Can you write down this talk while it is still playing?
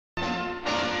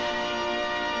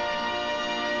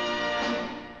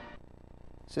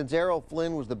Since Errol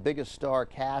Flynn was the biggest star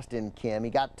cast in Kim, he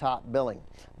got top billing.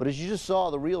 But as you just saw,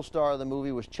 the real star of the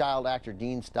movie was child actor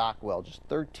Dean Stockwell, just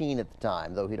 13 at the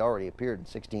time, though he'd already appeared in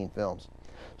 16 films.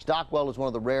 Stockwell is one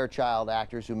of the rare child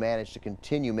actors who managed to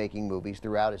continue making movies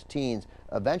throughout his teens,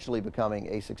 eventually becoming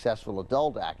a successful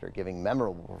adult actor, giving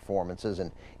memorable performances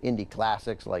in indie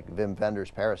classics like Wim Wenders'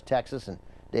 Paris, Texas, and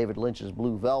David Lynch's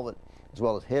Blue Velvet, as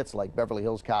well as hits like Beverly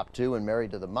Hills Cop 2 and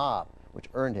Married to the Mob, which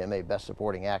earned him a Best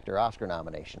Supporting Actor Oscar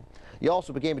nomination. He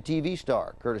also became a TV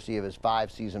star, courtesy of his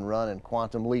 5-season run in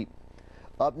Quantum Leap.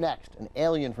 Up next, an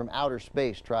alien from outer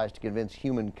space tries to convince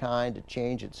humankind to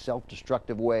change its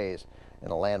self-destructive ways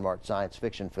in a landmark science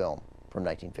fiction film from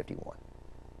 1951.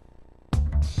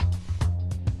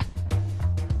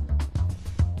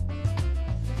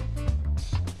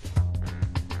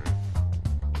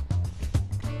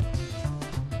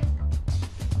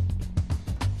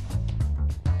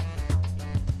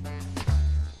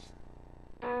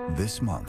 This month,